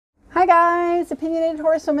Hi guys, Opinionated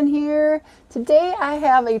Horsewoman here. Today I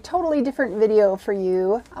have a totally different video for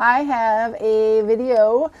you. I have a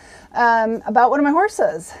video about one of my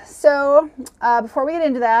horses. So before we get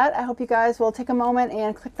into that, I hope you guys will take a moment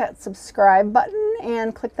and click that subscribe button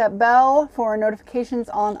and click that bell for notifications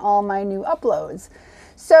on all my new uploads.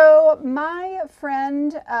 So my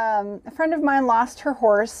friend, a friend of mine lost her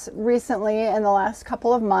horse recently in the last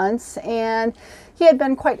couple of months, and he had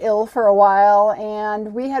been quite ill for a while,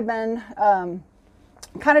 and we had been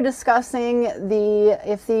kind of discussing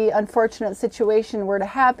if the unfortunate situation were to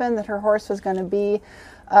happen, that her horse was going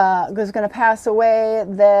to pass away,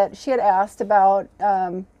 that she had asked about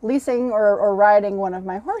leasing or riding one of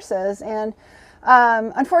my horses. And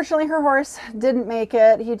unfortunately, her horse didn't make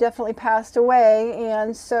it. He definitely passed away.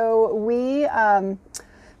 And so we,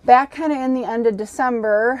 back kind of in the end of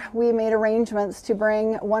December, we made arrangements to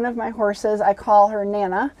bring one of my horses. I call her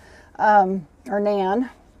Nana, or Nan.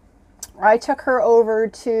 I took her over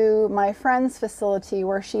to my friend's facility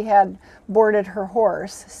where she had boarded her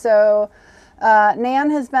horse. So Nan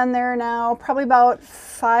has been there now probably about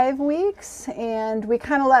 5 weeks, and we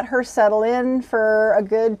kind of let her settle in for a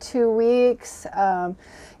good 2 weeks.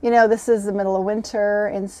 You know, this is the middle of winter,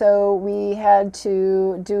 and so we had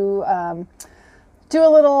to do a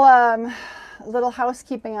little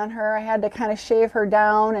housekeeping on her. I had to kind of shave her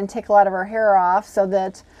down and take a lot of her hair off so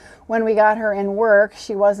that when we got her in work,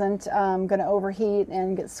 she wasn't going to overheat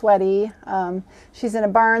and get sweaty. She's in a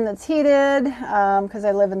barn that's heated because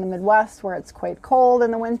I live in the Midwest where it's quite cold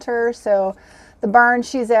in the winter. So the barn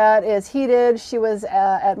she's at is heated. She was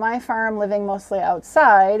at my farm living mostly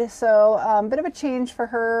outside. So a bit of a change for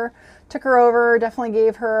her. Took her over, definitely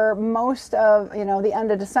gave her most of, the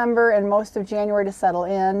end of December and most of January to settle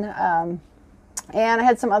in. And I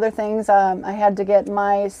had some other things. I had to get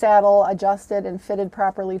my saddle adjusted and fitted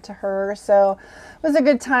properly to her. So it was a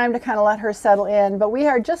good time to kind of let her settle in. But we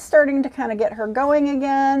are just starting to kind of get her going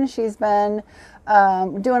again. She's been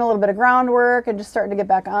doing a little bit of groundwork and just starting to get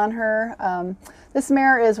back on her. This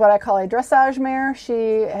mare is what I call a dressage mare.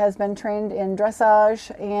 She has been trained in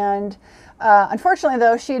dressage, and unfortunately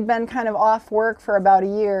though, she'd been kind of off work for about a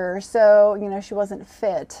year, so she wasn't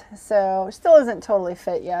fit. So still isn't totally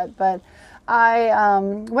fit yet, but I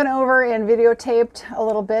went over and videotaped a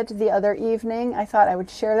little bit the other evening. I thought I would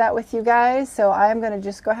share that with you guys, so I'm going to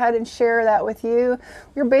just go ahead and share that with you.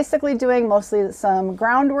 We're basically doing mostly some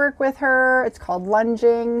groundwork with her. It's called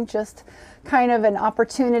lunging, just kind of an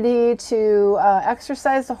opportunity to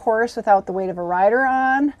exercise the horse without the weight of a rider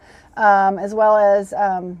on. As well as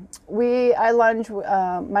I lunge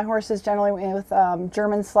my horses generally with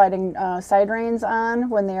German sliding side reins on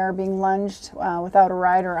when they are being lunged without a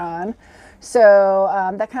rider on. So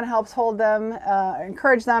that kind of helps hold them,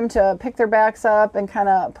 encourage them to pick their backs up and kind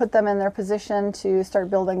of put them in their position to start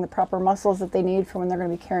building the proper muscles that they need for when they're going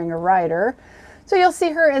to be carrying a rider. So you'll see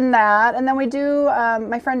her in that. And then we do,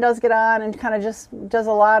 my friend does get on and kind of just does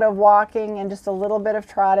a lot of walking and just a little bit of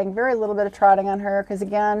trotting, very little bit of trotting on her, because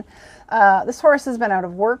again, this horse has been out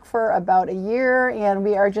of work for about a year, and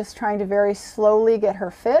we are just trying to very slowly get her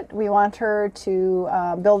fit. We want her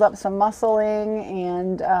to build up some muscling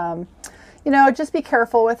and, just be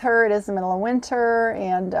careful with her. It is the middle of winter,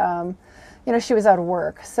 and she was out of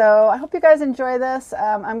work. So I hope you guys enjoy this.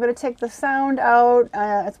 I'm going to take the sound out.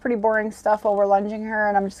 It's pretty boring stuff while we're lunging her,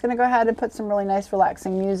 and I'm just going to go ahead and put some really nice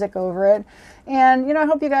relaxing music over it. And I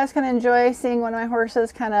hope you guys can enjoy seeing one of my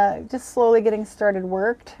horses kind of just slowly getting started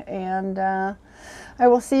worked. And I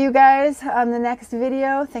will see you guys on the next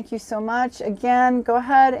video. Thank you so much. Again, go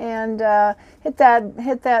ahead and hit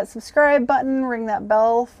that subscribe button, ring that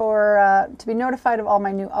bell to be notified of all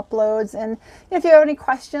my new uploads. And if you have any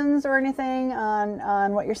questions or anything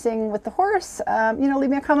on what you're seeing with the horse, leave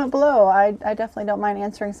me a comment below. I definitely don't mind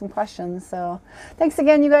answering some questions. So thanks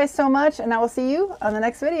again, you guys, so much, and I will see you on the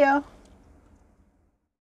next video.